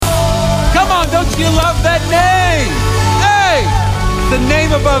you love that name? Hey, the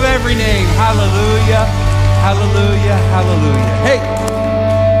name above every name. Hallelujah, hallelujah, hallelujah. Hey,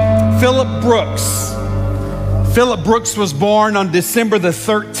 Philip Brooks. Philip Brooks was born on December the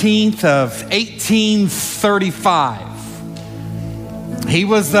 13th of 1835. He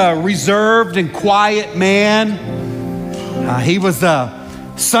was a reserved and quiet man. He was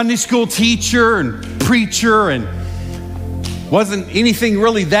a Sunday school teacher and preacher, and wasn't anything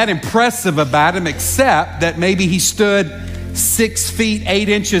really that impressive about him except that maybe he stood 6 feet 8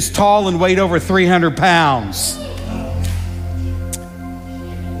 inches tall and weighed over 300 pounds.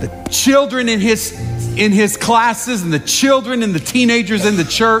 The children in his classes and the children and the teenagers in the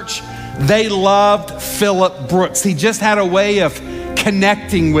church, they loved Philip Brooks. He just had a way of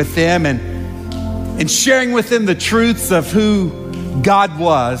connecting with them and sharing with them the truths of who God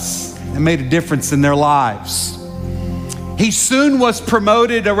was, and made a difference in their lives. He soon was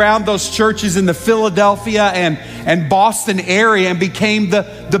promoted around those churches in the Philadelphia and Boston area and became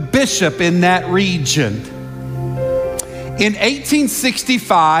the bishop in that region. In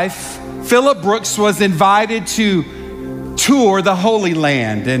 1865, Philip Brooks was invited to tour the Holy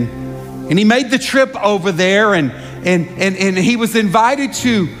Land, and he made the trip over there, and he was invited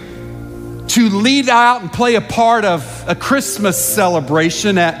to lead out and play a part of a Christmas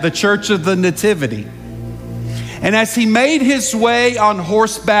celebration at the Church of the Nativity. And as he made his way on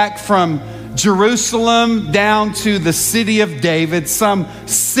horseback from Jerusalem down to the city of David, some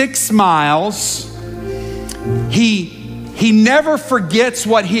 6 miles, he never forgets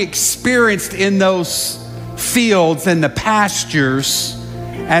what he experienced in those fields and the pastures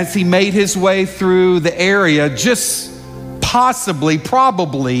as he made his way through the area, just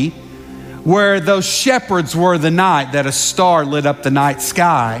probably, where those shepherds were the night that a star lit up the night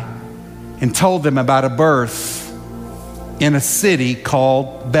sky and told them about a birth in a city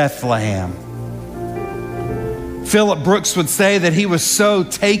called Bethlehem. Philip Brooks would say that he was so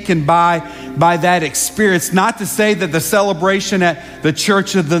taken by that experience, not to say that the celebration at the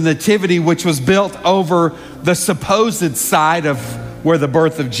Church of the Nativity, which was built over the supposed site of where the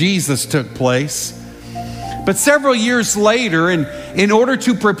birth of Jesus took place. But several years later, in order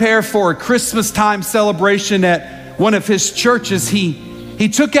to prepare for a Christmas time celebration at one of his churches, he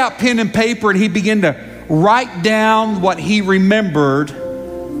took out pen and paper and he began to write down what he remembered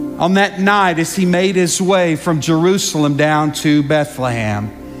on that night as he made his way from Jerusalem down to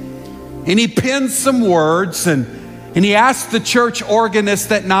Bethlehem. And he penned some words, and he asked the church organist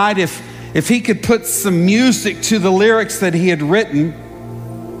that night if he could put some music to the lyrics that he had written.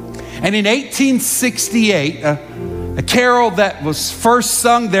 And in 1868, a carol that was first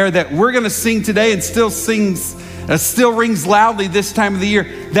sung there that we're going to sing today and still rings loudly this time of the year,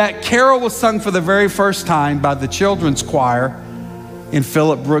 that carol was sung for the very first time by the children's choir in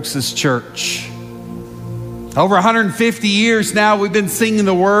Philip Brooks's church. Over 150 years now, we've been singing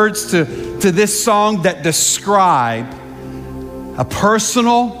the words to this song that describe a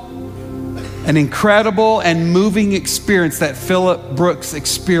personal, an incredible and moving experience that Philip Brooks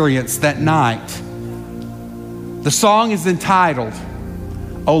experienced that night. The song is entitled,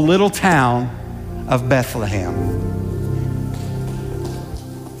 "O Little Town of Bethlehem."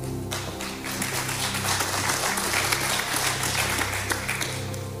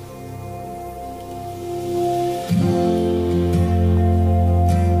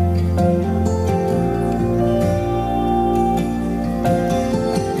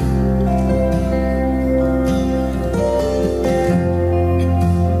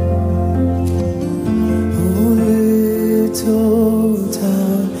 Little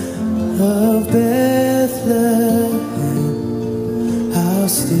town of Bethlehem.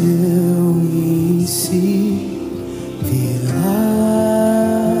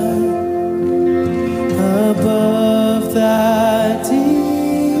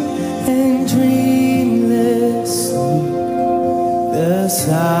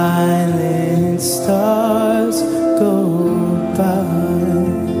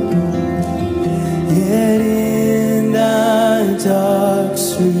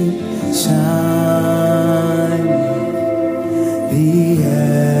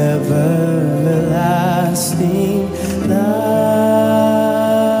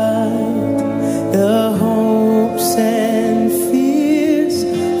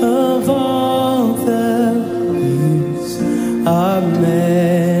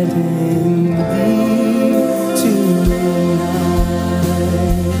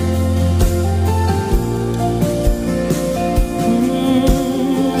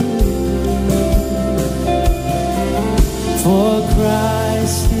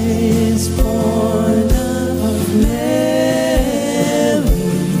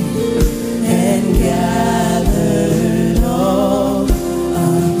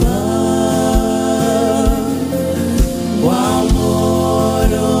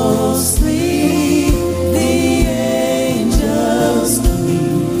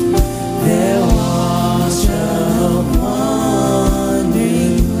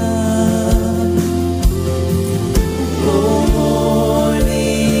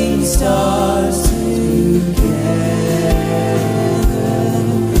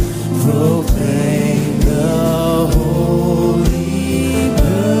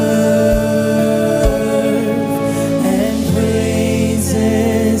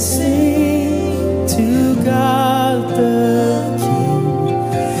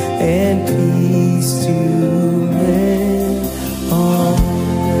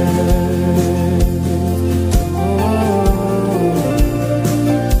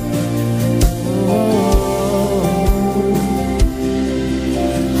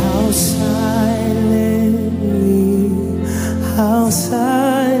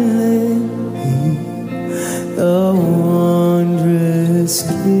 silently, the wondrous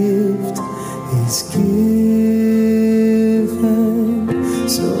gift is given.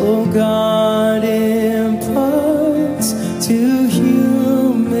 So God imparts to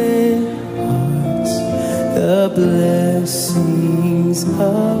human hearts the blessings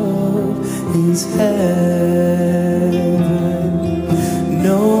of his heaven.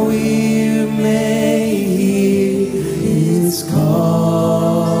 No ear may hear his calling,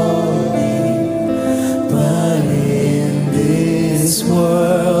 but in this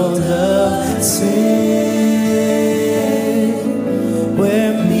world of sin,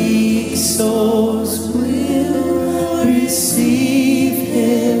 where meek souls will receive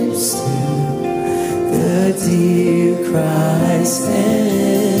him still, the dear Christ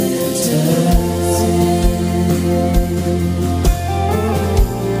enters in.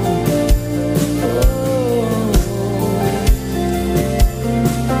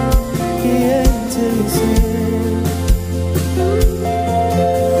 He enters in.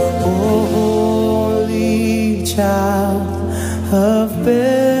 Oh, holy child of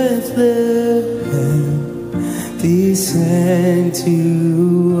Bethlehem, descend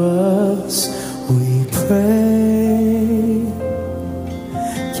to us, we pray.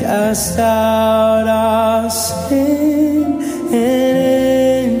 Cast out our sin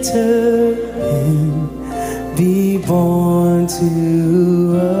and enter in. Be born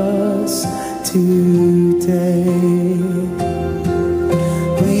to us today.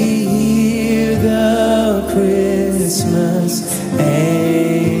 We hear the Christmas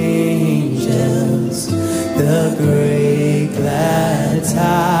angels, the great glad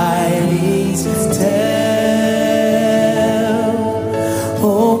tidings tell.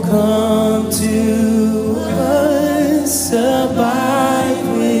 Oh, come to us, abide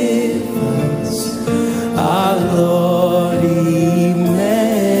with us, our Lord Emmanuel.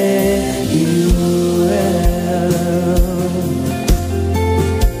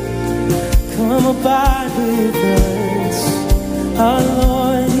 Come abide with us, our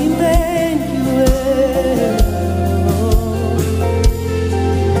Lord Emmanuel.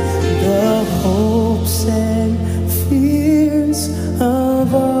 The hopes and fears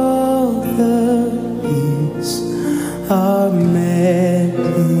of all the years are met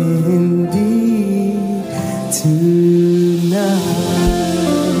indeed tonight.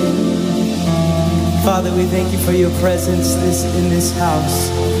 Father, we thank you for your presence in this house.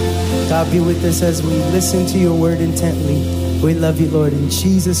 God, be with us as we listen to your word intently. We love you, Lord, in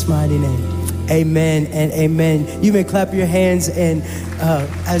Jesus' mighty name. Amen and amen. You may clap your hands and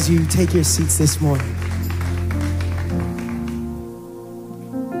as you take your seats this morning.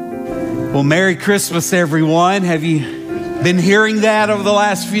 Well, Merry Christmas, everyone. Have you been hearing that over the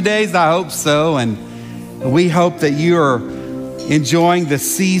last few days? I hope so. And we hope that you are enjoying the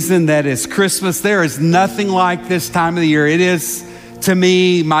season that is Christmas. There is nothing like this time of the year. It is, to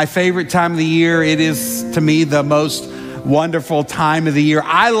me, my favorite time of the year. It is, to me, the most wonderful time of the year.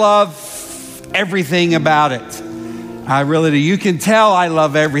 I love everything about it. I really do. You can tell I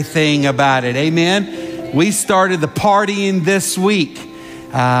love everything about it. Amen. We started the partying this week.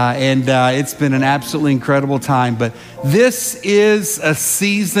 And it's been an absolutely incredible time. But this is a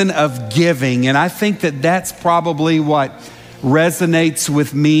season of giving. And I think that that's probably what resonates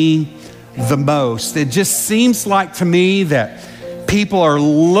with me the most. It just seems like to me that people are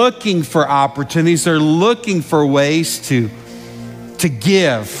looking for opportunities. They're looking for ways to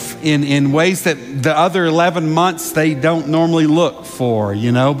give in ways that the other 11 months they don't normally look for,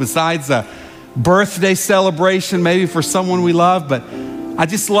 you know, besides a birthday celebration maybe for someone we love. But I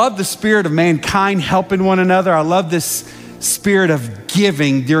just love the spirit of mankind helping one another. I love this spirit of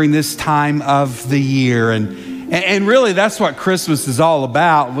giving during this time of the year. And really, that's what Christmas is all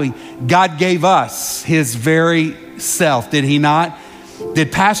about. God gave us his very self, did he not?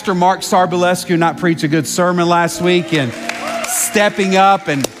 Did Pastor Mark Sarbilescu not preach a good sermon last week and stepping up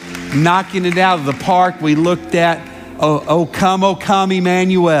and knocking it out of the park? We looked at, oh come,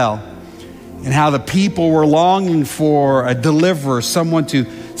 Emmanuel. And how the people were longing for a deliverer, someone to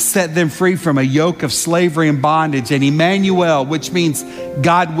set them free from a yoke of slavery and bondage. And Emmanuel, which means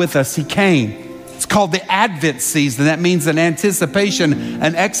God with us, he came. It's called the Advent season. That means an anticipation,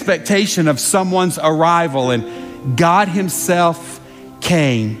 an expectation of someone's arrival. And God himself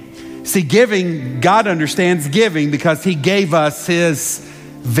came. See, giving, God understands giving because he gave us his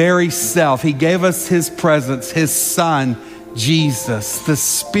very self. He gave us his presence, his son, Jesus, the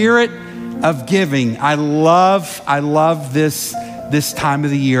spirit of giving. I love this time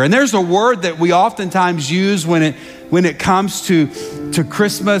of the year. And there's a word that we oftentimes use when it when it comes to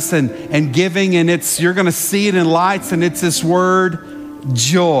Christmas and giving, and you're gonna see it in lights, and it's this word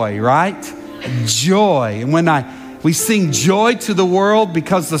joy, right? Joy. And when we sing joy to the world,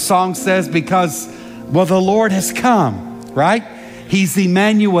 because the song says, well, the Lord has come, right? He's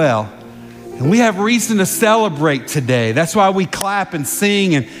Emmanuel. And we have reason to celebrate today. That's why we clap and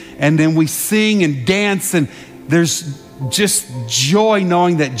sing, and then we sing and dance, and there's just joy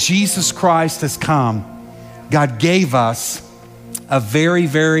knowing that Jesus Christ has come. God gave us a very,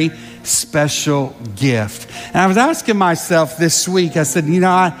 very special gift. And I was asking myself this week, I said,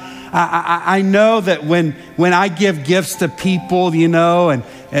 I know that when I give gifts to people, and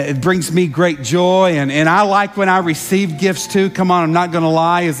it brings me great joy, and I like when I receive gifts too. Come on, I'm not gonna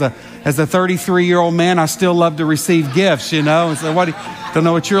lie, as a 33-year-old man, I still love to receive gifts, And so don't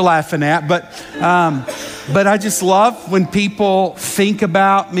know what you're laughing at, but I just love when people think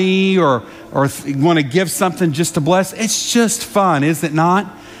about me or want to give something just to bless. It's just fun, is it not?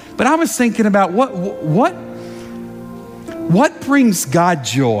 But I was thinking about what brings God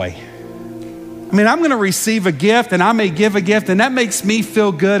joy? I mean, I'm going to receive a gift, and I may give a gift, and that makes me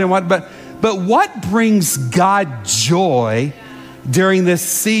feel good, but what brings God joy during this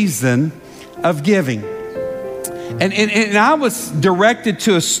season of giving? And I was directed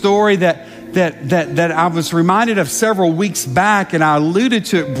to a story that I was reminded of several weeks back, and I alluded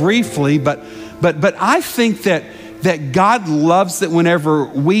to it briefly, but I think that God loves it whenever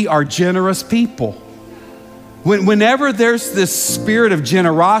we are generous people. Whenever there's this spirit of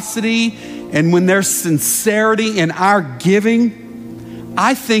generosity, and when there's sincerity in our giving,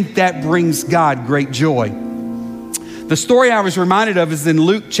 I think that brings God great joy. The story I was reminded of is in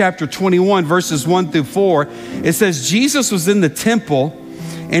Luke chapter 21, verses 1-4. It says, Jesus was in the temple,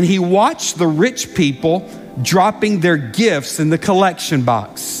 and he watched the rich people dropping their gifts in the collection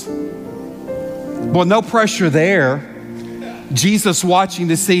box. Well, no pressure there. Jesus watching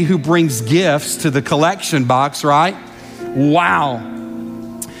to see who brings gifts to the collection box, right? Wow.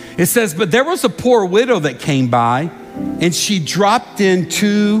 It says, but there was a poor widow that came by, and she dropped in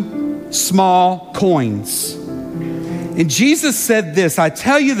 2 small coins. And Jesus said this, I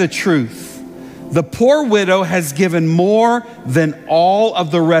tell you the truth, the poor widow has given more than all of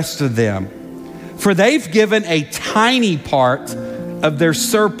the rest of them, for they've given a tiny part of their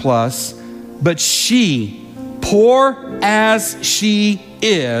surplus, but she, poor as she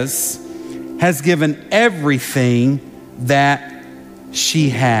is, has given everything that she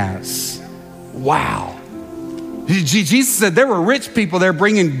has. Wow. Jesus said there were rich people there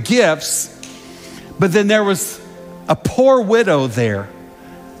bringing gifts, but then there was a poor widow there.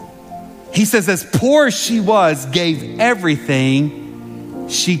 He says, as poor as she was, gave everything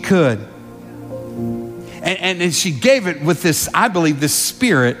she could. And she gave it with this, I believe, this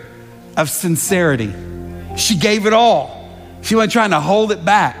spirit of sincerity. She gave it all. She wasn't trying to hold it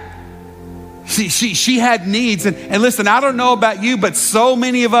back. She had needs. And listen, I don't know about you, but so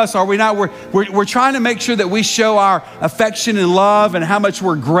many of us, are we not? We're trying to make sure that we show our affection and love and how much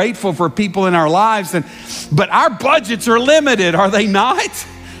we're grateful for people in our lives. But our budgets are limited, are they not?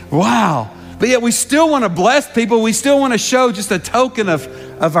 Wow. But yet we still want to bless people. We still want to show just a token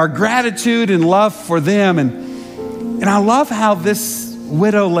of our gratitude and love for them. And I love how this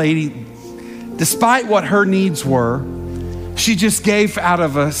widow lady, despite what her needs were, she just gave out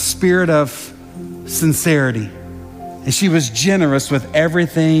of a spirit of sincerity. And she was generous with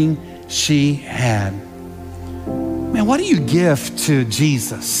everything she had. Man, what do you give to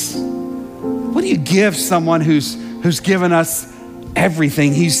Jesus? What do you give someone who's given us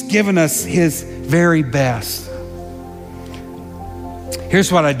everything? He's given us his very best.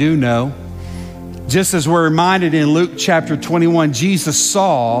 Here's what I do know. Just as we're reminded in Luke chapter 21, Jesus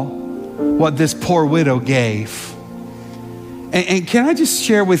saw what this poor widow gave. And can I just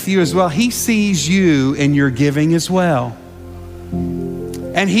share with you as well, he sees you in your giving as well.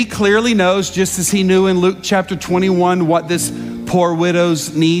 And he clearly knows, just as he knew in Luke chapter 21, what this poor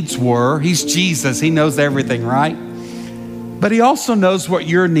widow's needs were. He's Jesus, he knows everything, right? But he also knows what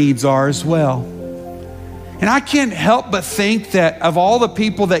your needs are as well. And I can't help but think that of all the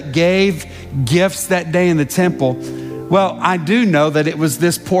people that gave gifts that day in the temple, well, I do know that it was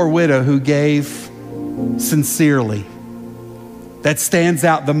this poor widow who gave sincerely. That stands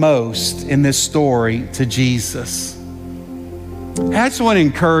out the most in this story to Jesus. I just want to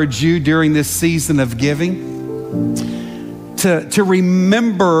encourage you during this season of giving to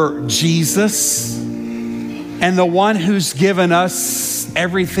remember Jesus and the one who's given us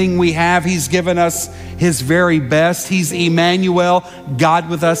everything we have. He's given us his very best. He's Emmanuel, God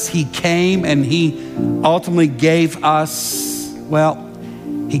with us. He came and he ultimately gave us, well,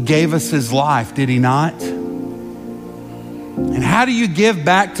 he gave us his life, did he not? And how do you give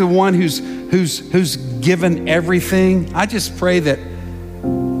back to one who's given everything? I just pray that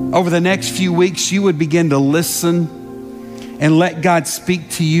over the next few weeks, you would begin to listen and let God speak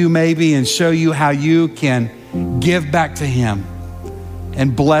to you maybe and show you how you can give back to him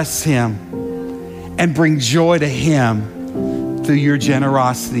and bless him and bring joy to him through your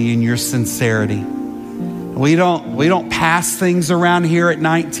generosity and your sincerity. We don't pass things around here at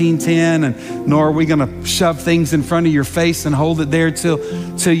 1910, and nor are we going to shove things in front of your face and hold it there till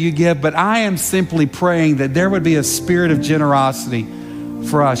you give. But I am simply praying that there would be a spirit of generosity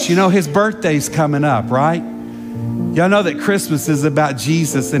for us. You know, his birthday's coming up, right? Y'all know that Christmas is about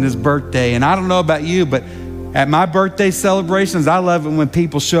Jesus and his birthday. And I don't know about you, but at my birthday celebrations, I love it when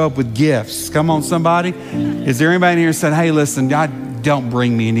people show up with gifts. Come on, somebody. Is there anybody in here saying, hey, listen, God, don't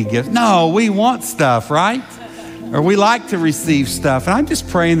bring me any gifts? No, we want stuff, right? Or we like to receive stuff. And I'm just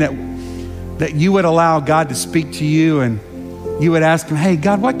praying that you would allow God to speak to you and you would ask him, hey,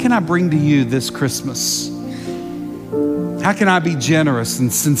 God, what can I bring to you this Christmas? How can I be generous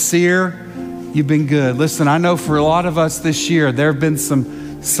and sincere? You've been good. Listen, I know for a lot of us this year, there have been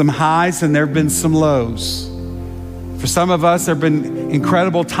some highs and there have been some lows. For some of us, there have been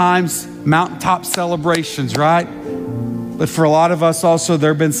incredible times, mountaintop celebrations, right? But for a lot of us also,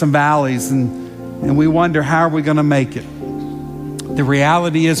 there have been some valleys, and we wonder, how are we going to make it? The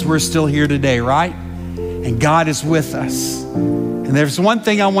reality is we're still here today, right? And God is with us. And there's one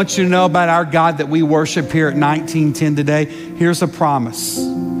thing I want you to know about our God that we worship here at 1910 today. Here's a promise.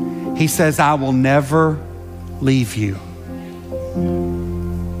 He says, I will never leave you.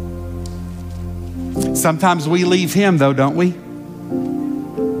 Sometimes we leave him though, don't we?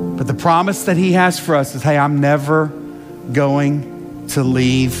 But the promise that he has for us is, hey, I'm never going to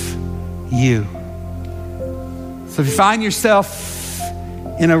leave you. So if you find yourself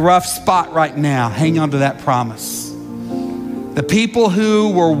in a rough spot right now, hang on to that promise. The people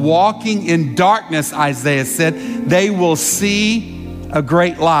who were walking in darkness, Isaiah said, they will see a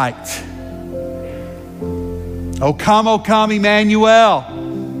great light. Oh, come, Emmanuel.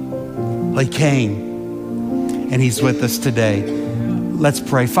 He came, and he's with us today. Let's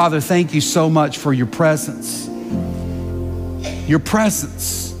pray. Father, thank you so much for your presence. Your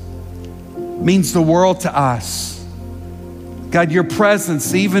presence means the world to us. God, your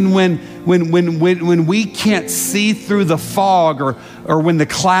presence, even when we can't see through the fog or when the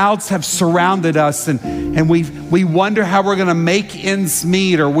clouds have surrounded us and we wonder how we're going to make ends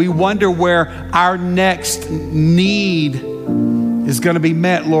meet, or we wonder where our next need is going to be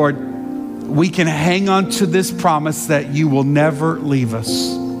met, Lord, we can hang on to this promise that you will never leave us.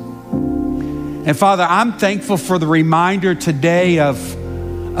 And Father, I'm thankful for the reminder today of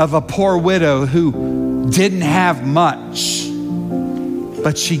a poor widow who didn't have much,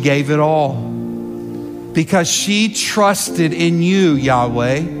 but she gave it all because she trusted in you,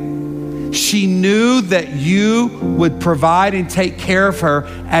 Yahweh. She knew that you would provide and take care of her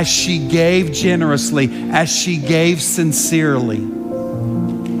as she gave generously, as she gave sincerely.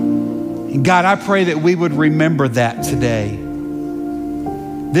 And God, I pray that we would remember that today.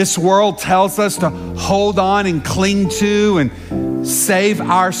 This world tells us to hold on and cling to and save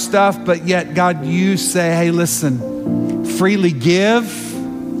our stuff, but yet, God, you say, hey, listen, freely give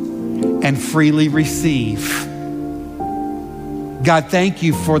and freely receive. God, thank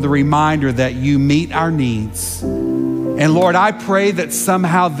you for the reminder that you meet our needs. And Lord, I pray that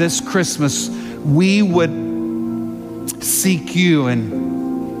somehow this Christmas we would seek you, and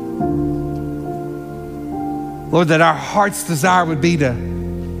Lord, that our heart's desire would be to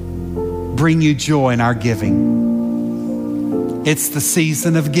bring you joy in our giving. It's the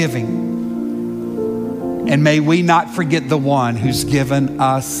season of giving. And may we not forget the one who's given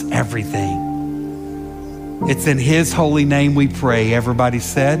us everything. It's in his holy name we pray. Everybody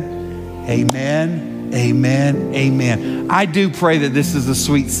said, amen, amen, amen. I do pray that this is a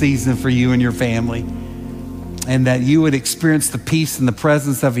sweet season for you and your family, and that you would experience the peace and the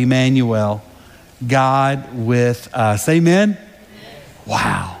presence of Emmanuel, God with us. Amen?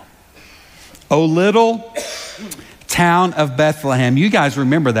 Wow. Oh, little town of Bethlehem. You guys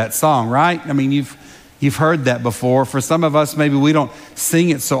remember that song, right? I mean, you've heard that before. For some of us, maybe we don't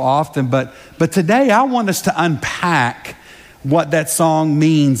sing it so often, but today I want us to unpack what that song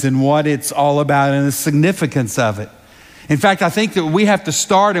means and what it's all about and the significance of it. In fact, I think that we have to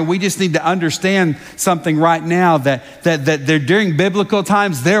start, and we just need to understand something right now, that there, during biblical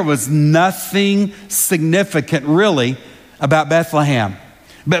times, there was nothing significant really about Bethlehem.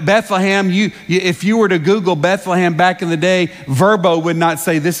 But Bethlehem, if you were to Google Bethlehem back in the day, Verbo would not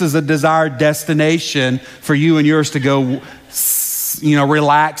say this is a desired destination for you and yours to go,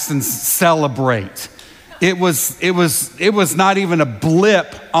 relax and celebrate. it was not even a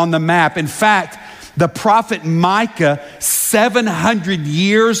blip on the map. In fact, the prophet Micah, 700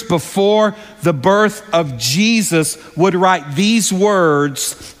 years before the birth of Jesus, would write these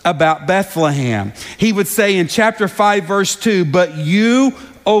words about Bethlehem. He would say in chapter 5, verse 2, "But you,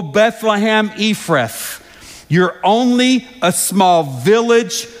 O Bethlehem Ephrath, you're only a small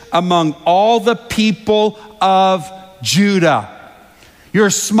village among all the people of Judah." You're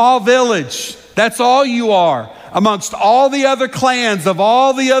a small village. That's all you are. Amongst all the other clans of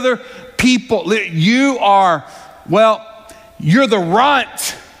all the other people, you are, well, you're the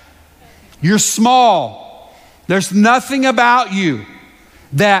runt. You're small. There's nothing about you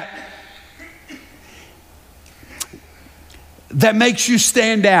that makes you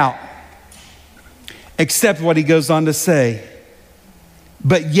stand out, except what he goes on to say.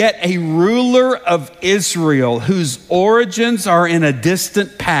 "But yet a ruler of Israel, whose origins are in a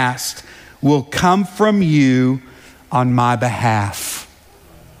distant past, will come from you on my behalf."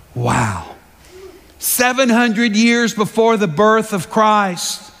 Wow. 700 years before the birth of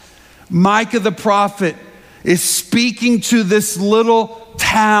Christ, Micah the prophet is speaking to this little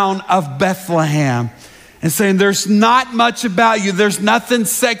town of Bethlehem and saying, there's not much about you. There's nothing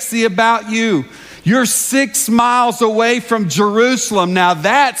sexy about you. You're 6 miles away from Jerusalem. Now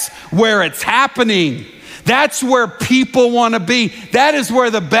that's where it's happening. That's where people want to be. That is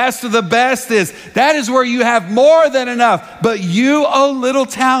where the best of the best is. That is where you have more than enough. But you, oh little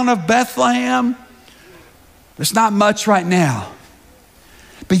town of Bethlehem, there's not much right now.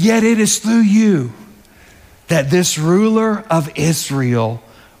 But yet it is through you that this ruler of Israel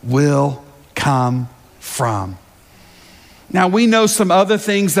will come from. Now, we know some other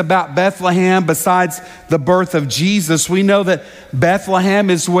things about Bethlehem besides the birth of Jesus. We know that Bethlehem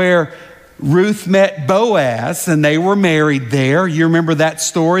is where Ruth met Boaz, and they were married there. You remember that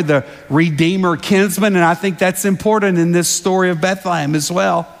story, the Redeemer kinsman, and I think that's important in this story of Bethlehem as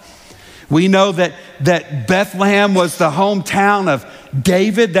well. We know that Bethlehem was the hometown of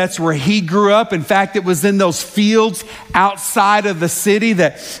David. That's where he grew up. In fact, it was in those fields outside of the city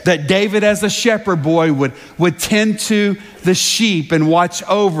that David, as a shepherd boy, would tend to the sheep and watch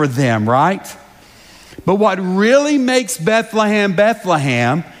over them, right? But what really makes Bethlehem,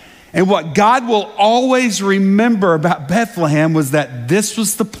 Bethlehem, and what God will always remember about Bethlehem was that this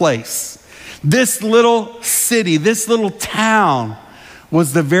was the place, this little city, this little town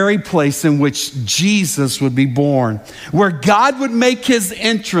was the very place in which Jesus would be born, where God would make his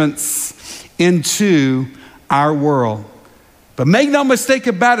entrance into our world. But make no mistake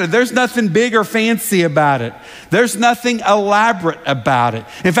about it, there's nothing big or fancy about it. There's nothing elaborate about it.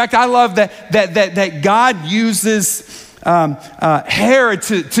 In fact, I love that God uses Herod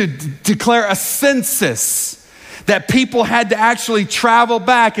to declare a census, that people had to actually travel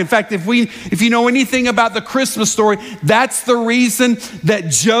back. In fact, if you know anything about the Christmas story, that's the reason that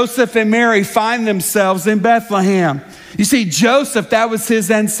Joseph and Mary find themselves in Bethlehem. You see, Joseph, that was his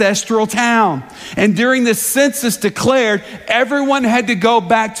ancestral town. And during the census declared, everyone had to go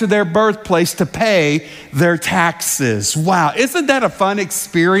back to their birthplace to pay their taxes. Wow, isn't that a fun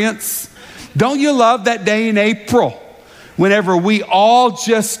experience? Don't you love that day in April, whenever we all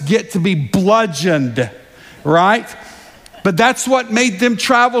just get to be bludgeoned, right? But that's what made them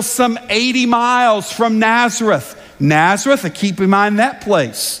travel some 80 miles from Nazareth. Nazareth, keep in mind that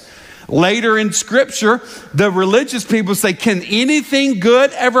place. Later in Scripture, the religious people say, can anything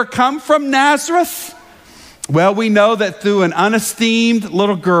good ever come from Nazareth? Well, we know that through an unesteemed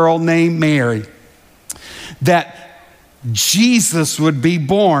little girl named Mary, that Jesus would be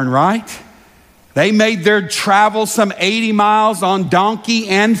born, right? They made their travel some 80 miles on donkey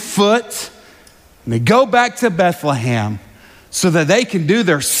and foot. And they go back to Bethlehem so that they can do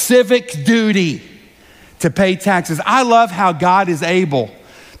their civic duty to pay taxes. I love how God is able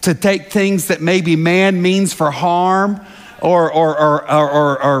to take things that maybe man means for harm or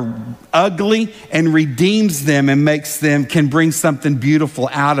ugly and redeems them and can bring something beautiful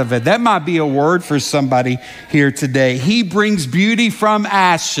out of it. That might be a word for somebody here today. He brings beauty from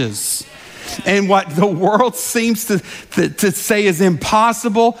ashes. And what the world seems to say is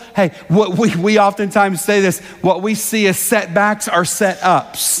impossible, hey, what we oftentimes say this, what we see as setbacks are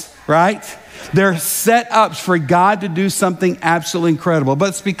set-ups, right? They're set-ups for God to do something absolutely incredible. But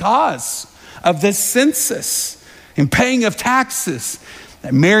it's because of this census and paying of taxes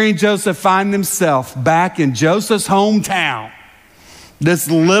that Mary and Joseph find themselves back in Joseph's hometown, this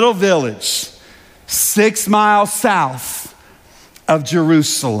little village 6 miles south of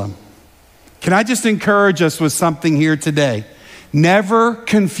Jerusalem. Can I just encourage us with something here today? Never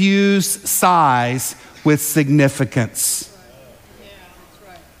confuse size with significance.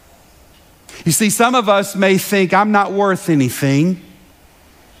 You see, some of us may think, I'm not worth anything.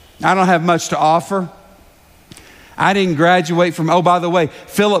 I don't have much to offer. I didn't graduate from, oh, by the way,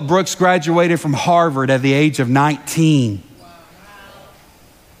 Philip Brooks graduated from Harvard at the age of 19.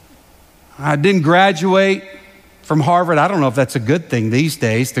 I didn't graduate from Harvard. I don't know if that's a good thing these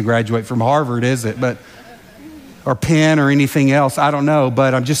days to graduate from Harvard, is it? But, or Penn or anything else. I don't know,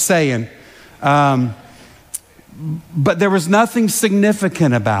 but I'm just saying. But there was nothing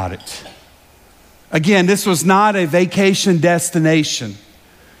significant about it. Again, this was not a vacation destination.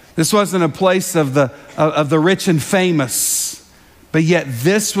 This wasn't a place of the rich and famous, but yet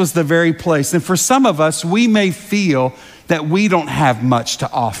this was the very place. And for some of us, we may feel that we don't have much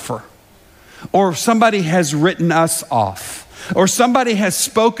to offer, or somebody has written us off, or somebody has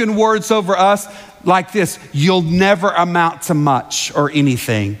spoken words over us like this: you'll never amount to much or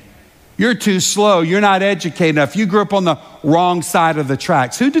anything. You're too slow. You're not educated enough. You grew up on the wrong side of the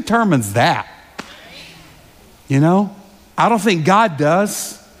tracks. Who determines that? You know, I don't think God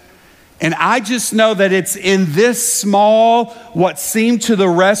does. And I just know that it's in this small, what seemed to the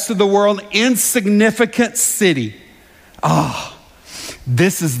rest of the world insignificant city.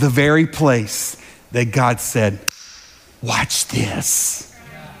 This is the very place that God said, watch this.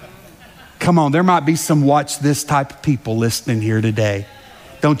 Come on, there might be some watch this type of people listening here today.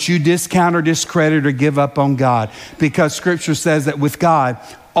 Don't you discount or discredit or give up on God, because Scripture says that with God,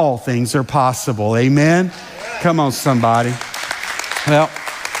 all things are possible. Amen? Come on, somebody. Well,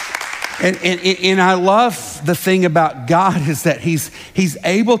 and I love the thing about God is that he's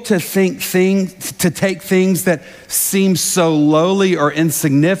able to take things that seem so lowly or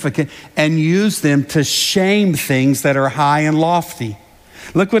insignificant and use them to shame things that are high and lofty.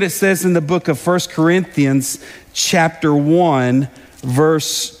 Look what it says in the book of 1 Corinthians chapter 1,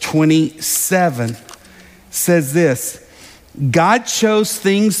 verse 27. It says this: God chose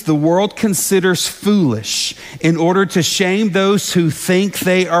things the world considers foolish in order to shame those who think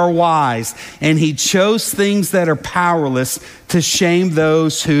they are wise. And he chose things that are powerless to shame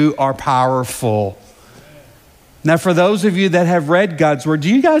those who are powerful. Now, for those of you that have read God's word, do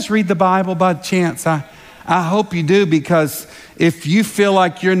you guys read the Bible by chance? I hope you do, because if you feel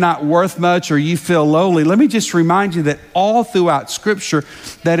like you're not worth much or you feel lowly, let me just remind you that all throughout Scripture,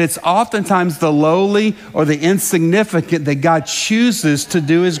 that it's oftentimes the lowly or the insignificant that God chooses to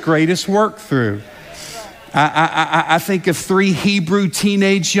do his greatest work through. I think of 3 Hebrew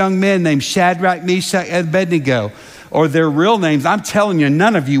teenage young men named Shadrach, Meshach, and Abednego, or their real names. I'm telling you,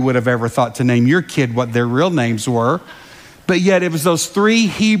 none of you would have ever thought to name your kid what their real names were. But yet it was those 3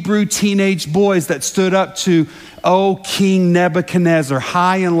 Hebrew teenage boys that stood up to, King Nebuchadnezzar,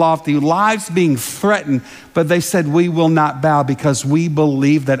 high and lofty, lives being threatened. But they said, we will not bow because we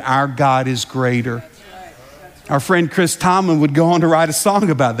believe that our God is greater. Our friend Chris Tomlin would go on to write a song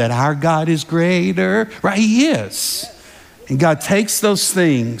about that. Our God is greater. Right, he is. And God takes those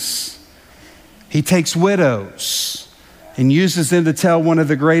things. He takes widows and uses them to tell one of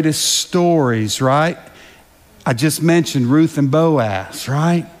the greatest stories, right? I just mentioned Ruth and Boaz,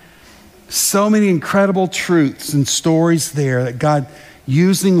 right? So many incredible truths and stories there that God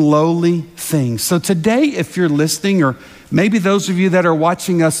using lowly things. So today, if you're listening, or maybe those of you that are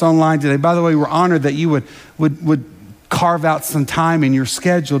watching us online today, by the way, we're honored that you would carve out some time in your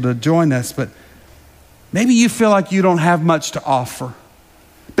schedule to join us, but maybe you feel like you don't have much to offer.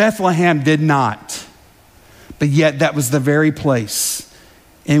 Bethlehem did not, but yet that was the very place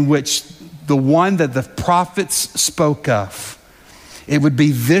in which the one that the prophets spoke of, it would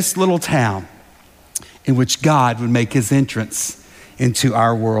be this little town in which God would make his entrance into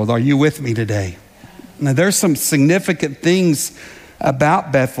our world. Are you with me today? Now, there's some significant things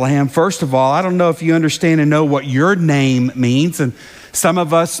about Bethlehem. First of all, I don't know if you understand and know what your name means. And some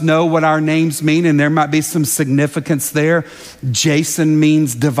of us know what our names mean, and there might be some significance there. Jason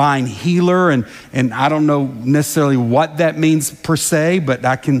means divine healer, and I don't know necessarily what that means per se, but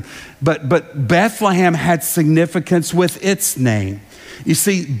but Bethlehem had significance with its name. You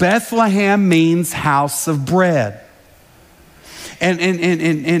see, Bethlehem means house of bread.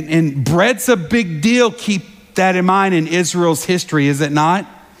 And bread's a big deal. Keep that in mind in Israel's history, is it not?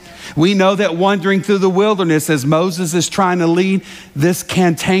 We know that wandering through the wilderness as Moses is trying to lead this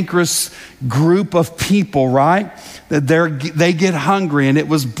cantankerous group of people, right? That they get hungry, and it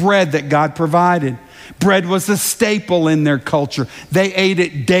was bread that God provided. Bread was a staple in their culture. They ate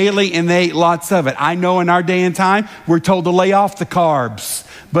it daily, and they ate lots of it. I know in our day and time, we're told to lay off the carbs.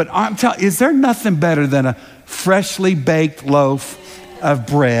 But I'm telling you, is there nothing better than a freshly baked loaf of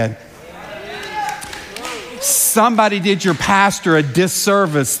bread? Somebody did your pastor a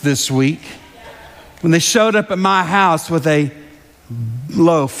disservice this week when they showed up at my house with a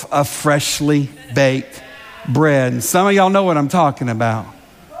loaf of freshly baked bread. And some of y'all know what I'm talking about.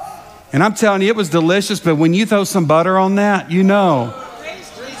 And I'm telling you, it was delicious, but when you throw some butter on that, you know,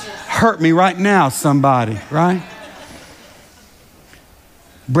 hurt me right now, somebody, right?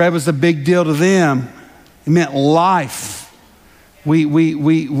 Bread was a big deal to them. It meant life. We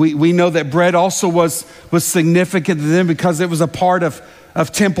know that bread also was significant to them because it was a part of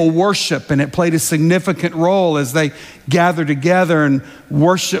temple worship, and it played a significant role as they gathered together and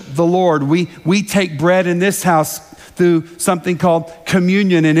worship the Lord. We take bread in this house through something called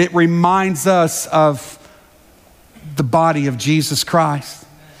communion, and it reminds us of the body of Jesus Christ.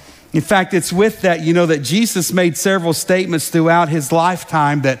 In fact, it's with that, you know, that Jesus made several statements throughout his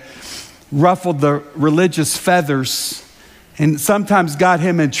lifetime that ruffled the religious feathers and sometimes got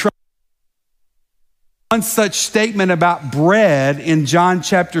him in trouble. One such statement about bread in John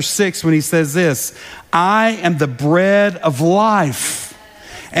chapter 6 when he says this, "I am the bread of life,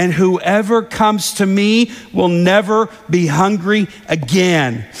 and whoever comes to me will never be hungry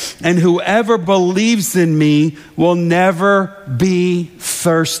again. And whoever believes in me will never be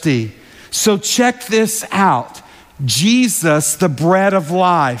thirsty." So check this out. Jesus, the bread of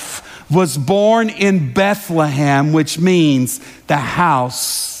life, was born in Bethlehem, which means the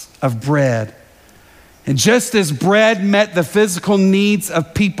house of bread. And just as bread met the physical needs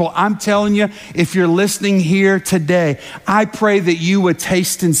of people, I'm telling you, if you're listening here today, I pray that you would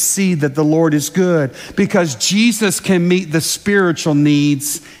taste and see that the Lord is good, because Jesus can meet the spiritual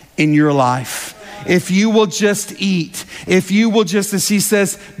needs in your life. If you will just eat, if you will just, as he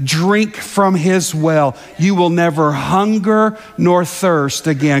says, drink from his well, you will never hunger nor thirst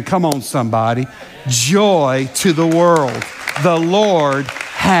again. Come on, somebody. Joy to the world. The Lord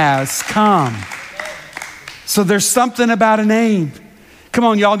has come. So there's something about a name. Come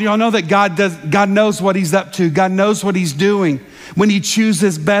on, y'all. Do y'all know that God knows what he's up to? God knows what he's doing when he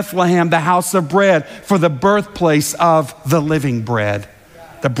chooses Bethlehem, the house of bread, for the birthplace of the living bread,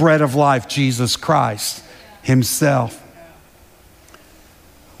 the bread of life, Jesus Christ himself.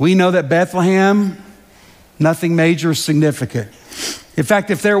 We know that Bethlehem, nothing major or significant. In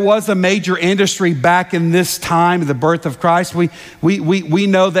fact, if there was a major industry back in this time, the birth of Christ, we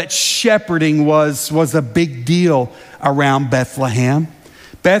know that shepherding was a big deal around Bethlehem.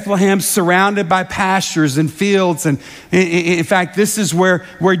 Bethlehem's surrounded by pastures and fields. And in fact, this is where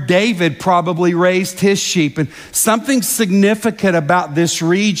David probably raised his sheep. And something significant about this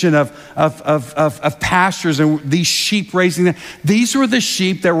region of pastures and these sheep raising, these were the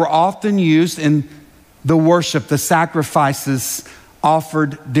sheep that were often used in the worship, the sacrifices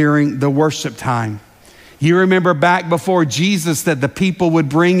offered during the worship time. You remember back before Jesus that the people would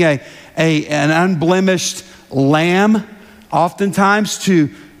bring an unblemished lamb, oftentimes to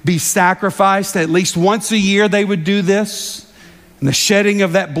be sacrificed. At least once a year they would do this. And the shedding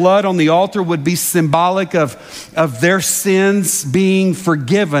of that blood on the altar would be symbolic of their sins being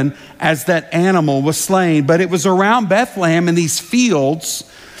forgiven as that animal was slain. But it was around Bethlehem in these fields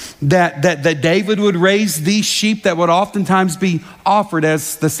that David would raise these sheep that would oftentimes be offered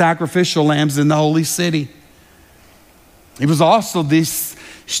as the sacrificial lambs in the holy city. It was also these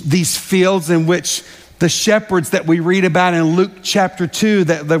fields in which the shepherds that we read about in Luke chapter 2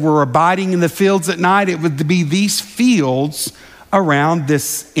 that were abiding in the fields at night, it would be these fields around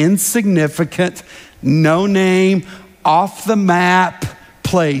this insignificant, no name, off the map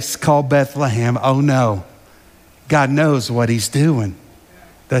place called Bethlehem. Oh no, God knows what he's doing.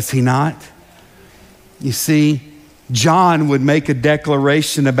 Does he not? You see, John would make a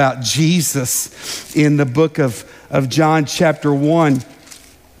declaration about Jesus in the book of John chapter 1.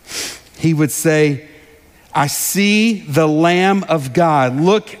 He would say, "I see the Lamb of God.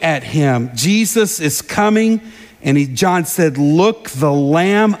 Look at him." Jesus is coming, and John said, "Look, the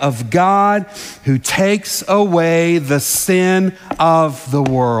Lamb of God who takes away the sin of the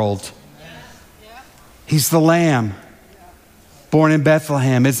world." He's the Lamb. Born in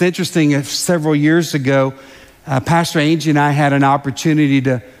Bethlehem. It's interesting, several years ago, Pastor Angie and I had an opportunity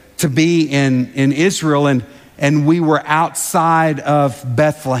to be in Israel, and we were outside of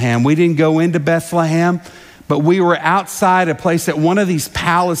Bethlehem. We didn't go into Bethlehem, but we were outside a place at one of these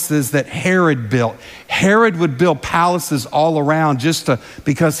palaces that Herod built. Herod would build palaces all around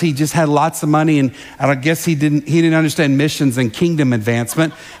because he just had lots of money, and I guess he didn't understand missions and kingdom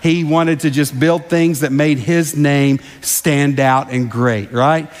advancement. He wanted to just build things that made his name stand out and great,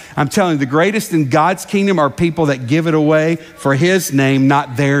 right? I'm telling you, the greatest in God's kingdom are people that give it away for his name,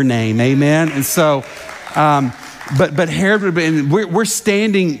 not their name. Amen. And so But Herod would have been, we're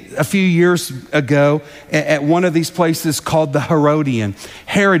standing a few years ago at one of these places called the Herodian.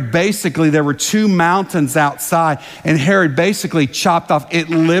 Herod basically, there were two mountains outside, and Herod basically chopped off. It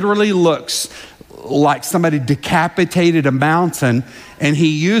literally looks like somebody decapitated a mountain, and he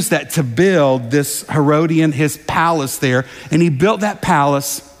used that to build this Herodian, his palace there. And he built that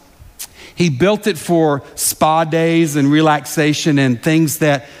palace. He built it for spa days and relaxation and things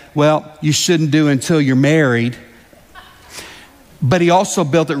that, well, you shouldn't do until you're married. But he also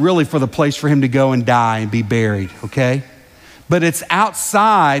built it really for the place for him to go and die and be buried, okay? But it's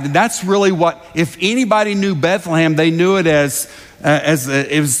outside, and that's really what, if anybody knew Bethlehem, they knew it as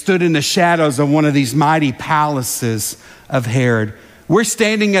it stood in the shadows of one of these mighty palaces of Herod. We're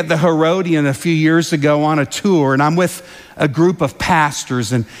standing at the Herodian a few years ago on a tour, and I'm with a group of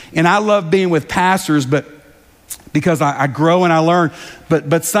pastors, and I love being with pastors, but because I grow and I learn,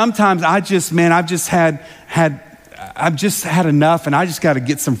 but sometimes I've just had enough, and I just got to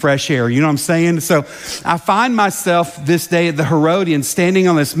get some fresh air. You know what I'm saying? So I find myself this day at the Herodian, standing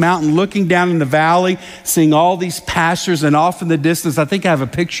on this mountain, looking down in the valley, seeing all these pastures, and off in the distance, I think I have a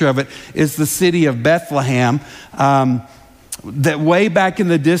picture of it, is the city of Bethlehem. That way back in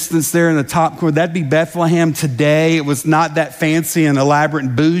the distance there in the top corner, that'd be Bethlehem today. It was not that fancy and elaborate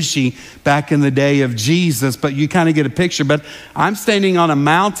and bougie back in the day of Jesus, but you kind of get a picture. But I'm standing on a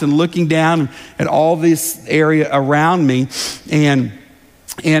mountain looking down at all this area around me, and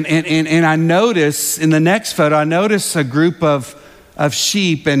I notice in the next photo, I notice a group of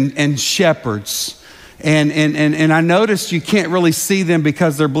sheep and shepherds. And I noticed you can't really see them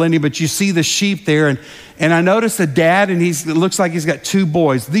because they're blending, but you see the sheep there. And I noticed a dad, and it looks like he's got two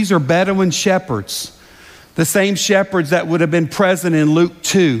boys. These are Bedouin shepherds, the same shepherds that would have been present in Luke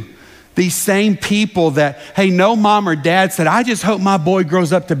 2. These same people that, hey, no mom or dad said, I just hope my boy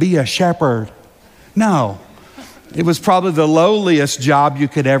grows up to be a shepherd. No, it was probably the lowliest job you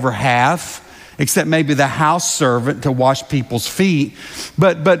could ever have, except maybe the house servant to wash people's feet.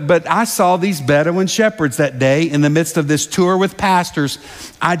 But I saw these Bedouin shepherds that day in the midst of this tour with pastors.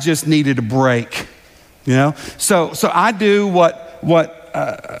 I just needed a break, you know? So I do what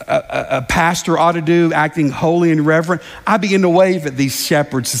a pastor ought to do, acting holy and reverent. I begin to wave at these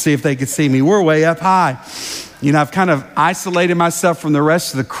shepherds to see if they could see me. We're way up high. You know, I've kind of isolated myself from the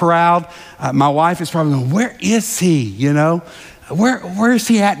rest of the crowd. My wife is probably going, where is he, you know? Where is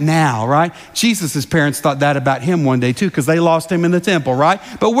he at now, right? Jesus' parents thought that about him one day too, because they lost him in the temple, right?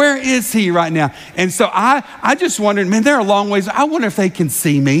 But where is he right now? And so I just wondered, man, they're a long ways. I wonder if they can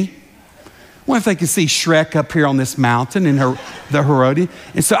see me. I wonder if they can see Shrek up here on this mountain in the Herodian.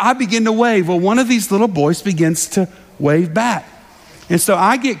 And so I begin to wave. Well, one of these little boys begins to wave back. And so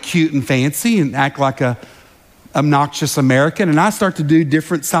I get cute and fancy and act like a obnoxious American, and I start to do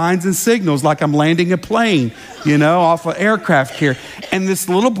different signs and signals like I'm landing a plane, you know, off an aircraft carrier. And this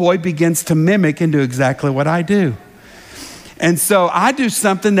little boy begins to mimic and do exactly what I do. And so I do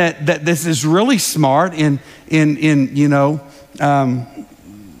something that this is really smart in you know,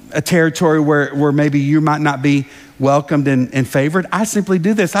 a territory where maybe you might not be welcomed and favored. I simply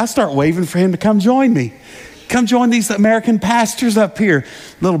do this. I start waving for him to come join me. Come join these American pastors up here,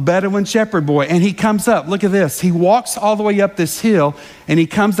 little Bedouin shepherd boy. And he comes up, look at this. He walks all the way up this hill, and he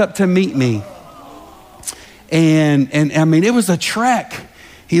comes up to meet me. And I mean, it was a trek.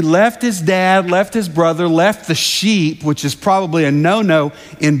 He left his dad, left his brother, left the sheep, which is probably a no-no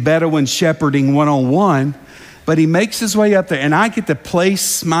in Bedouin shepherding 101. But he makes his way up there, and I get to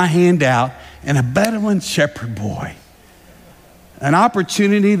place my hand out, and a Bedouin shepherd boy, an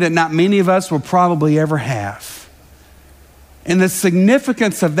opportunity that not many of us will probably ever have. And the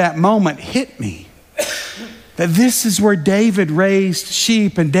significance of that moment hit me. That this is where David raised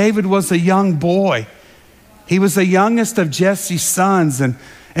sheep, and David was a young boy. He was the youngest of Jesse's sons,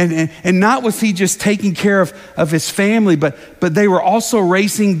 and not was he just taking care of his family, but they were also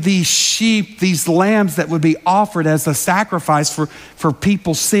raising these sheep, these lambs that would be offered as a sacrifice for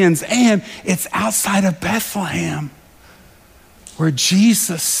people's sins. And it's outside of Bethlehem, where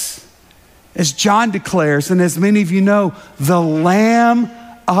Jesus, as John declares, and as many of you know, the Lamb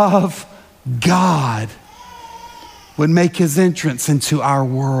of God would make his entrance into our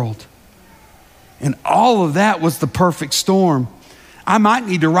world. And all of that was the perfect storm. I might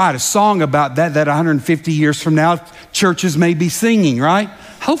need to write a song about that 150 years from now, churches may be singing, right?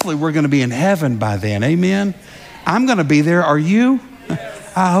 Hopefully we're going to be in heaven by then, amen? I'm going to be there, are you?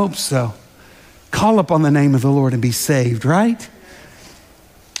 I hope so. Call upon the name of the Lord and be saved, right?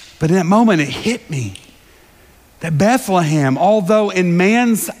 But in that moment, it hit me that Bethlehem, although in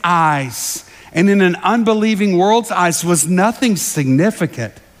man's eyes and in an unbelieving world's eyes was nothing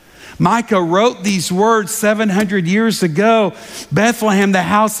significant, Micah wrote these words 700 years ago. Bethlehem, the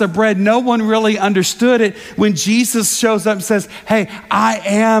house of bread. No one really understood it. When Jesus shows up and says, hey, I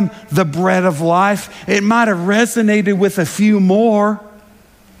am the bread of life, it might have resonated with a few more.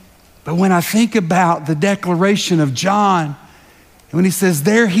 But when I think about the declaration of John, when he says,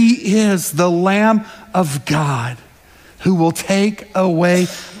 there he is, the Lamb of God, who will take away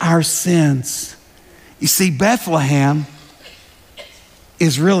our sins. You see, Bethlehem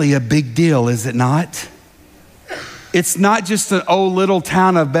is really a big deal, is it not? It's not just an old little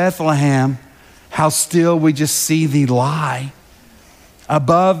town of Bethlehem, how still we just see thee lie.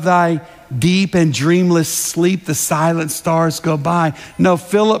 Above thy deep and dreamless sleep, the silent stars go by. No,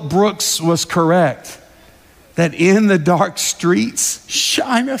 Philip Brooks was correct, that in the dark streets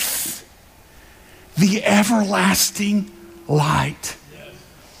shineth the everlasting light.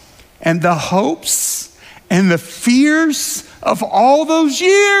 And the hopes and the fears of all those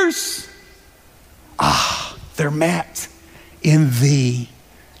years, they're met in thee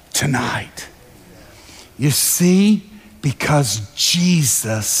tonight. You see, because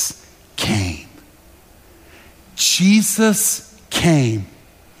Jesus came. Jesus came.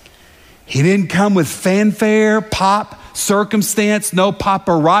 He didn't come with fanfare, pop, circumstance, no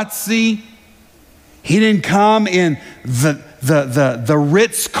paparazzi. He didn't come in the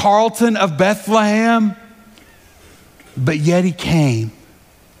Ritz-Carlton of Bethlehem, but yet he came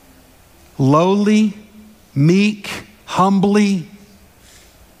lowly, meek, humbly.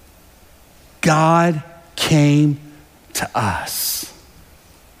 God came to us.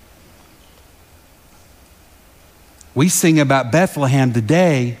 We sing about Bethlehem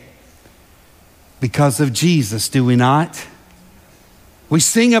today because of Jesus, do we not? We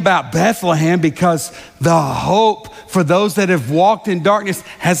sing about Bethlehem because the hope for those that have walked in darkness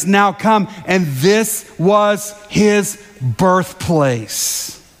has now come, and this was his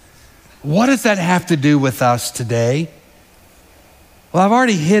birthplace. What does that have to do with us today? Well, I've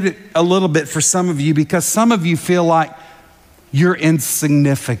already hit it a little bit for some of you because some of you feel like you're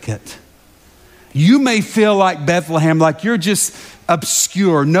insignificant. You may feel like Bethlehem, like you're just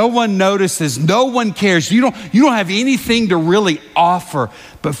obscure. No one notices. No one cares. You don't have anything to really offer.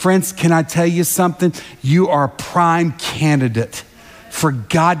 But friends, can I tell you something? You are a prime candidate for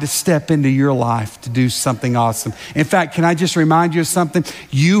God to step into your life to do something awesome. In fact, can I just remind you of something?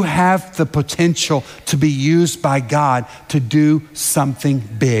 You have the potential to be used by God to do something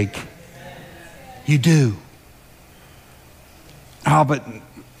big. You do. Oh, but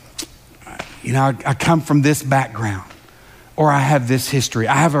I come from this background, or I have this history.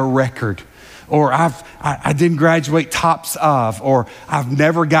 I have a record, or I didn't graduate tops of, or I've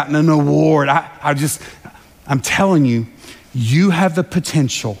never gotten an award. I'm telling you, you have the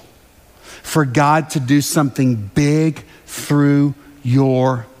potential for God to do something big through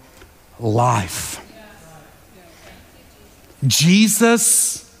your life.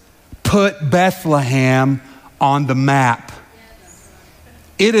 Jesus put Bethlehem on the map.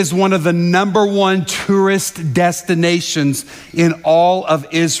 It is one of the #1 tourist destinations in all of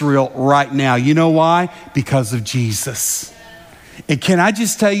Israel right now. You know why? Because of Jesus. And can I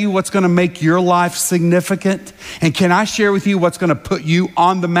just tell you what's going to make your life significant? And can I share with you what's going to put you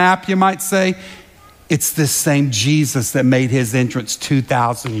on the map, you might say? It's this same Jesus that made his entrance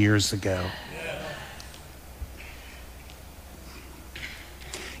 2,000 years ago.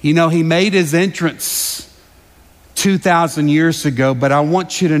 You know, he made his entrance 2,000 years ago, but I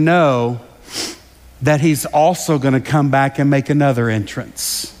want you to know that he's also going to come back and make another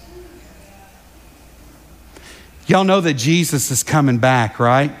entrance. Y'all know that Jesus is coming back,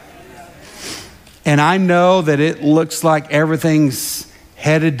 right? And I know that it looks like everything's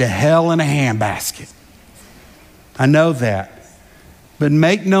headed to hell in a handbasket. I know that. But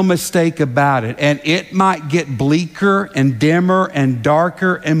make no mistake about it, and it might get bleaker and dimmer and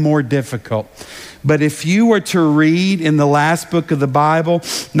darker and more difficult. But if you were to read in the last book of the Bible,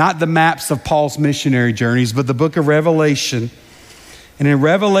 not the maps of Paul's missionary journeys, but the book of Revelation, and in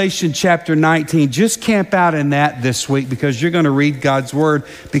Revelation chapter 19, just camp out in that this week because you're going to read God's word,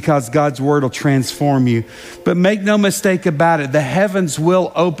 because God's word will transform you. But make no mistake about it, the heavens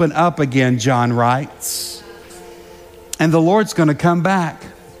will open up again, John writes. And the Lord's going to come back.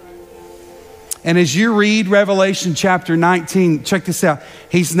 And as you read Revelation chapter 19, check this out.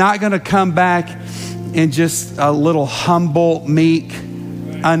 He's not going to come back in just a little humble, meek,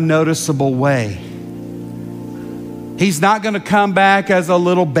 unnoticeable way. He's not going to come back as a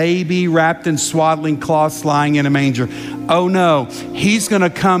little baby wrapped in swaddling cloths lying in a manger. Oh no, he's going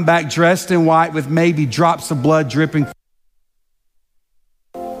to come back dressed in white with maybe drops of blood dripping,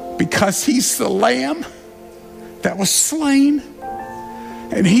 because he's the lamb that was slain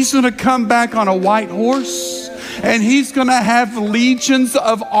And he's going to come back on a white horse. And he's going to have legions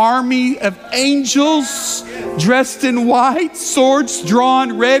of army of angels dressed in white, swords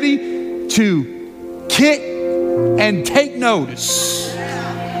drawn, ready to kick and take notice.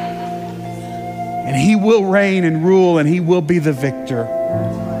 And he will reign and rule, and he will be the victor.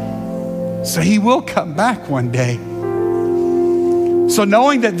 So he will come back one day. So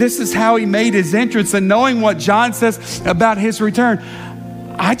knowing that this is how he made his entrance, and knowing what John says about his return,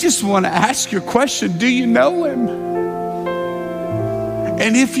 I just want to ask you a question. Do you know him?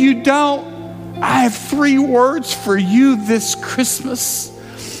 And if you don't, I have 3 words for you this Christmas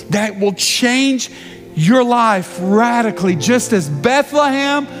that will change your life radically, just as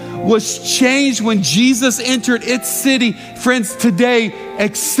Bethlehem was changed when Jesus entered its city. Friends, today,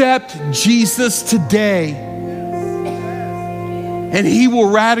 accept Jesus today. And he will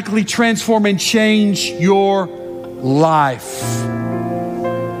radically transform and change your life.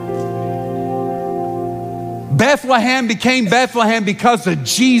 Bethlehem became Bethlehem because of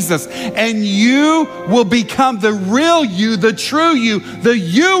Jesus. And you will become the real you, the true you, the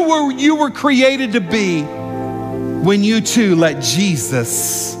you where you were created to be when you too let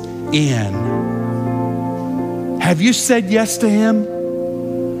Jesus in. Have you said yes to him?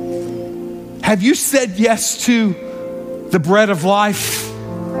 Have you said yes to the bread of life?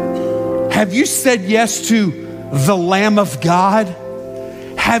 Have you said yes to the Lamb of God?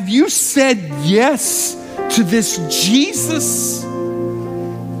 Have you said yes to this Jesus,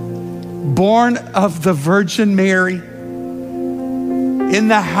 born of the Virgin Mary, in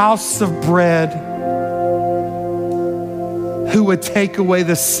the house of bread, who would take away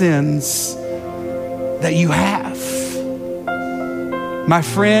the sins that you have? My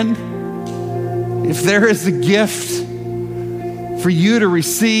friend, if there is a gift for you to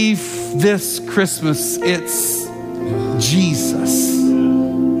receive this Christmas, it's Jesus.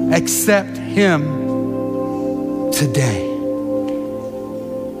 Accept him today.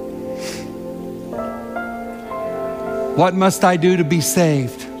 What must I do to be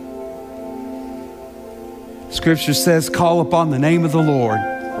saved? Scripture says, call upon the name of the Lord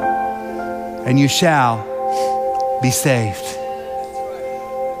and you shall be saved.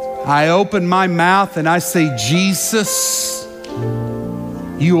 I open my mouth and I say, Jesus,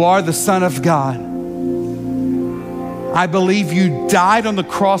 you are the Son of God. I believe you died on the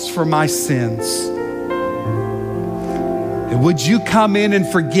cross for my sins. And would you come in and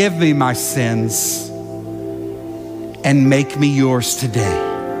forgive me my sins and make me yours today?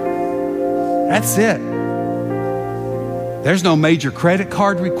 That's it. There's no major credit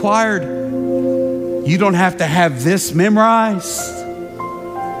card required. You don't have to have this memorized.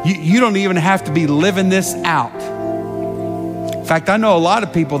 You don't even have to be living this out. In fact, I know a lot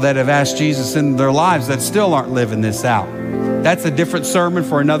of people that have asked Jesus in their lives that still aren't living this out. That's a different sermon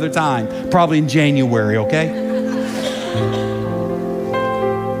for another time, probably in January, okay?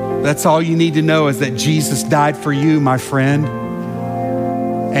 That's all you need to know is that Jesus died for you, my friend,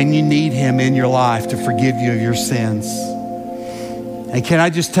 and you need him in your life to forgive you of your sins. And can I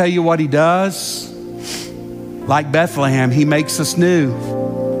just tell you what he does? Like Bethlehem, he makes us new.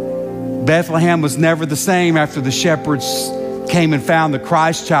 Bethlehem was never the same after the shepherds came and found the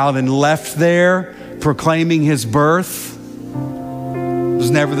Christ child and left there proclaiming his birth. It was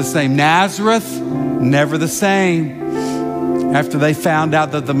never the same. Nazareth, never the same. After they found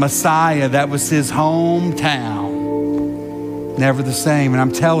out that the Messiah, that was his hometown. Never the same. And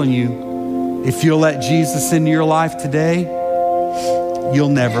I'm telling you, if you'll let Jesus into your life today, you'll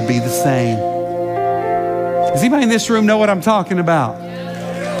never be the same. Does anybody in this room know what I'm talking about?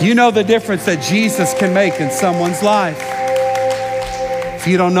 You know the difference that Jesus can make in someone's life. If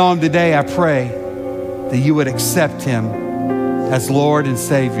you don't know him today, I pray that you would accept him as Lord and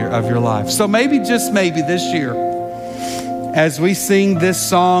Savior of your life. So maybe, just maybe this year, as we sing this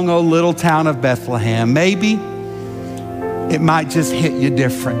song, O Little Town of Bethlehem, maybe it might just hit you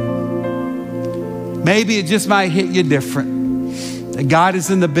different. Maybe it just might hit you different. That God is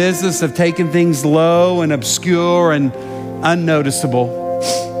in the business of taking things low and obscure and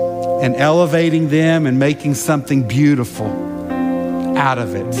unnoticeable and elevating them and making something beautiful out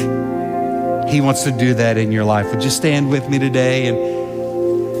of it. He wants to do that in your life. Would you stand with me today? And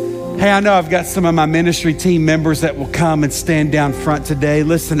hey, I know I've got some of my ministry team members that will come and stand down front today.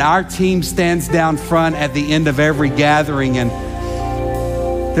 Listen, our team stands down front at the end of every gathering, and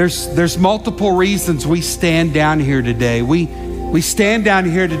there's multiple reasons we stand down here today. We stand down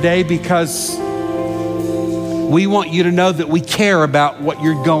here today because we want you to know that we care about what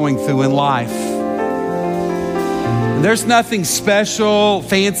you're going through in life. And there's nothing special,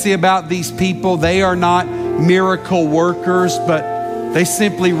 fancy about these people. They are not miracle workers, but They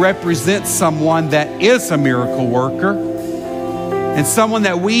simply represent someone that is a miracle worker and someone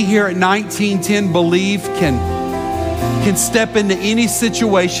that we here at 1910 believe can step into any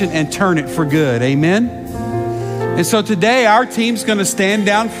situation and turn it for good. Amen? And so today our team's going to stand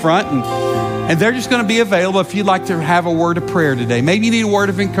down front and they're just going to be available if you'd like to have a word of prayer today. Maybe you need a word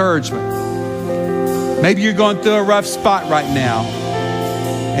of encouragement. Maybe you're going through a rough spot right now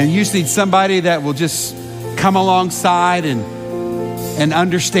and you just need somebody that will just come alongside and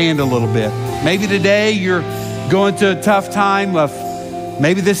understand a little bit. Maybe today you're going through a tough time of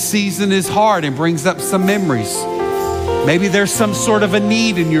maybe this season is hard and brings up some memories. Maybe there's some sort of a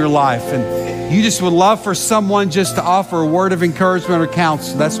need in your life and you just would love for someone just to offer a word of encouragement or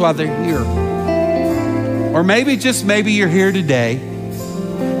counsel. That's why they're here. Or maybe you're here today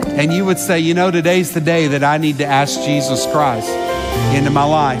and you would say, you know, today's the day that I need to ask Jesus Christ into my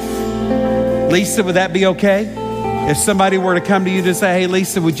life. Lisa, would that be okay? If somebody were to come to you to say, hey,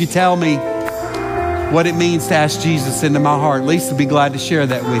 Lisa, would you tell me what it means to ask Jesus into my heart? Lisa would be glad to share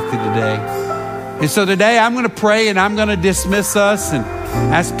that with you today. And so today I'm going to pray and I'm going to dismiss us, and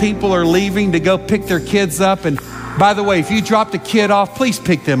as people are leaving to go pick their kids up. And by the way, if you dropped a kid off, please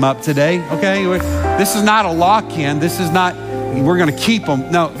pick them up today, okay? This is not a lock-in. This is not, we're going to keep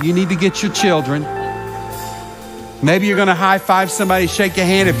them. No, you need to get your children. Maybe you're going to high-five somebody, shake a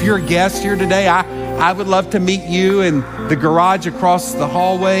hand. If you're a guest here today, I would love to meet you in the garage across the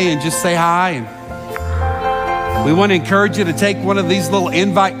hallway and just say hi. And we want to encourage you to take one of these little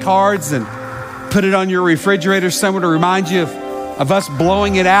invite cards and put it on your refrigerator somewhere to remind you of us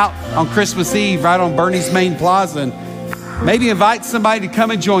blowing it out on Christmas Eve right on Bernie's Main Plaza. And maybe invite somebody to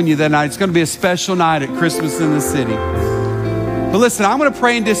come and join you that night. It's going to be a special night at Christmas in the city. But listen, I'm going to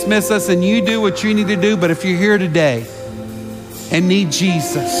pray and dismiss us, and you do what you need to do. But if you're here today and need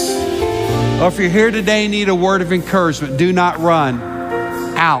Jesus, or if you're here today and need a word of encouragement, do not run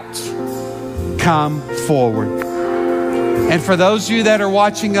out. Come forward. And for those of you that are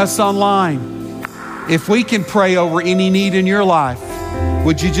watching us online, if we can pray over any need in your life,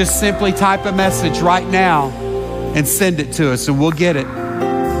 would you just simply type a message right now and send it to us, and we'll get it.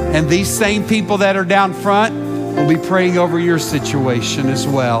 And these same people that are down front will be praying over your situation as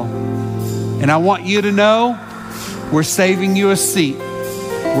well. And I want you to know we're saving you a seat.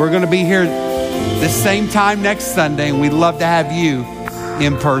 We're going to be here the same time next Sunday, and we'd love to have you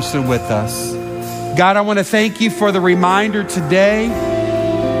in person with us. God, I want to thank you for the reminder today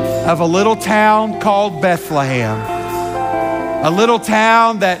of a little town called Bethlehem. A little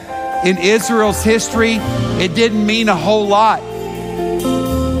town that in Israel's history, it didn't mean a whole lot.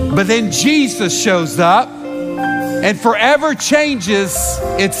 But then Jesus shows up and forever changes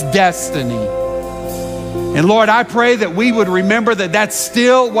its destiny. And Lord, I pray that we would remember that that's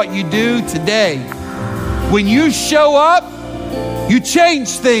still what you do today. When you show up, you change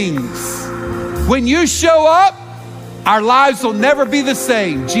things. When you show up, our lives will never be the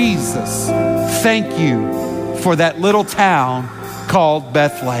same. Jesus, thank you for that little town called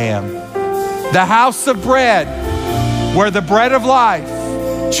Bethlehem. The house of bread, where the bread of life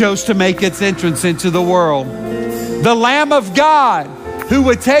chose to make its entrance into the world. The Lamb of God, who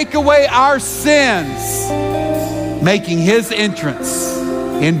would take away our sins, making his entrance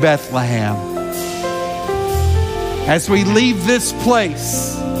in Bethlehem. As we leave this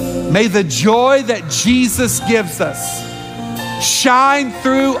place, may the joy that Jesus gives us shine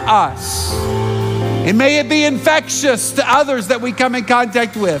through us. And may it be infectious to others that we come in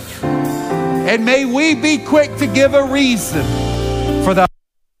contact with. And may we be quick to give a reason for the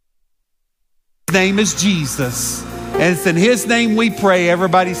name is Jesus. And it's in his name we pray.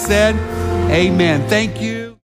 Everybody said, amen. Thank you.